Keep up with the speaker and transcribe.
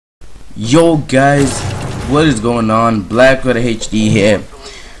Yo guys, what is going on? BlackRiderHD here.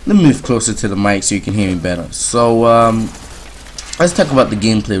 Let me move closer to the mic so you can hear me better. So let's talk about the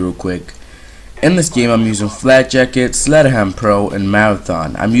gameplay real quick. In this game I'm using Flat Jacket, Sledderhand Pro, and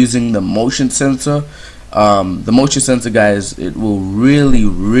Marathon. I'm using the motion sensor. The motion sensor, guys, it will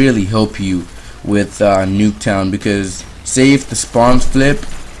really help you with Nuketown, because say if the spawns flip,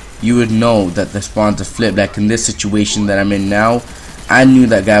 you would know that the spawns are flipped. Like in this situation that I'm in now, I knew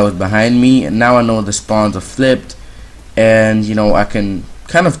that guy was behind me, and now I know the spawns are flipped, and you know I can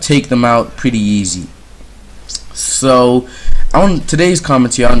kind of take them out pretty easy. So on today's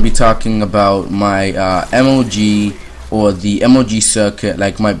commentary, I'm going to be talking about my MLG, or the MLG circuit,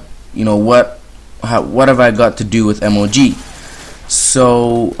 like my, you know, what have I got to do with MLG.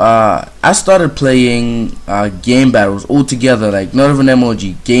 So I started playing game battles altogether, like not even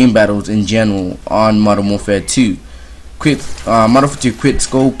MLG, game battles in general on Modern Warfare 2. Modern Warfare 2 quit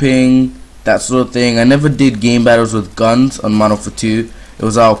scoping, that sort of thing. I never did game battles with guns on Modern Warfare 2. It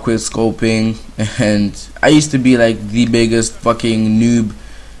was all quit scoping, and I used to be like the biggest fucking noob.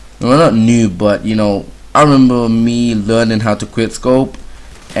 Well, not noob, but you know, I remember me learning how to quit scope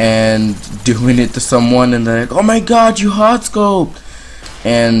and doing it to someone, and they're like, "Oh my god, you hard scoped!"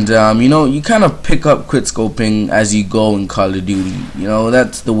 And you know, you kind of pick up quit scoping as you go in Call of Duty. You know,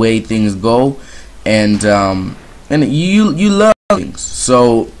 that's the way things go, and you learn things.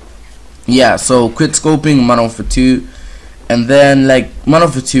 So yeah, so quit scoping Modern Warfare 2, and then like Modern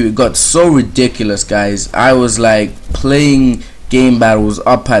Warfare 2, it got so ridiculous, guys. I was like playing game battles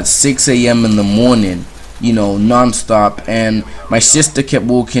up at 6 AM in the morning, you know, non-stop, and my sister kept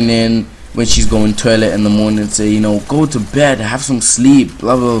walking in when she's going toilet in the morning and say, you know, go to bed, have some sleep,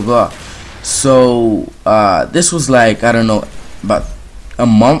 blah blah blah. So this was like, I don't know, about a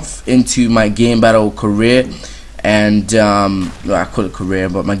month into my game battle career, and well, I call it career,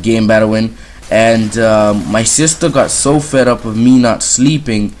 but my game battling, and my sister got so fed up with me not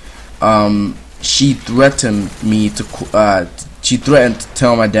sleeping, she threatened me to she threatened to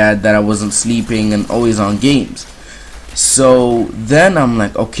tell my dad that I wasn't sleeping and always on games. So then I'm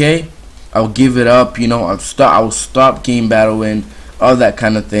like, okay, I'll give it up, you know, I'll stop game battling, all that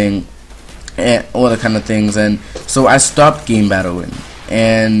kind of thing, and all the kind of things. And so I stopped game battling,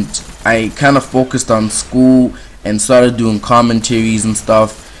 and I kind of focused on school and started doing commentaries and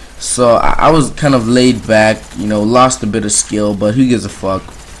stuff. So I was kind of laid back, you know, lost a bit of skill, but who gives a fuck.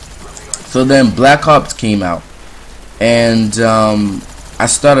 So then Black Ops came out, and I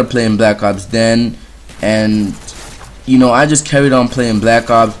started playing Black Ops then, and you know, I just carried on playing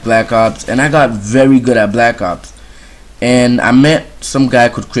Black Ops, and I got very good at Black Ops. And I met some guy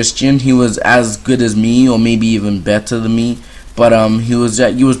called Christian. He was as good as me, or maybe even better than me, but he was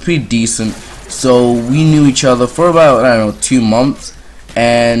pretty decent. So we knew each other for about, I don't know, 2 months,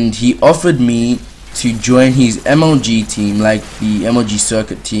 and he offered me to join his MLG team, like the MLG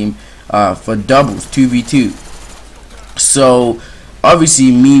circuit team, for doubles, 2v2. So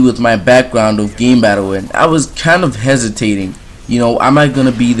obviously, me with my background of game battling, I was kind of hesitating. You know, am I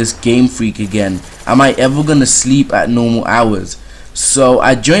gonna be this game freak again? Am I ever gonna sleep at normal hours? So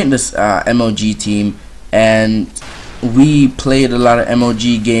I joined this MLG team, and we played a lot of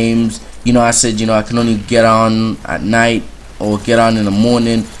MLG games. You know, I said, you know, I can only get on at night or get on in the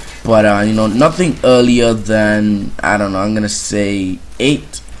morning, but you know, nothing earlier than, I don't know, I'm gonna say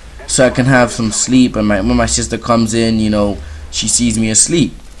 8, so I can have some sleep. And when my sister comes in, you know, she sees me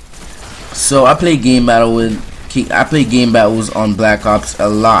asleep. So I play game battles on Black Ops a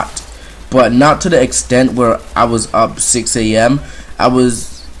lot, but not to the extent where I was up 6 AM. I was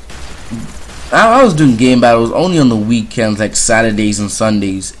doing game battles only on the weekends, like Saturdays and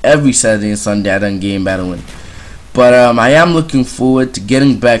Sundays. Every Saturday and Sunday I done game battling. But I am looking forward to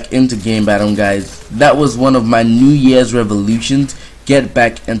getting back into game battling, guys. That was one of my New Year's resolutions, get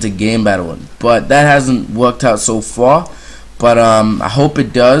back into game battling. But that hasn't worked out so far. But I hope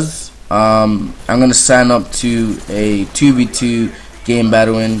it does. I'm gonna sign up to a 2v2 game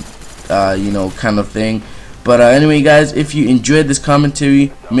battling, you know, kind of thing. But anyway, guys, if you enjoyed this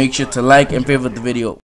commentary, make sure to like and favorite the video.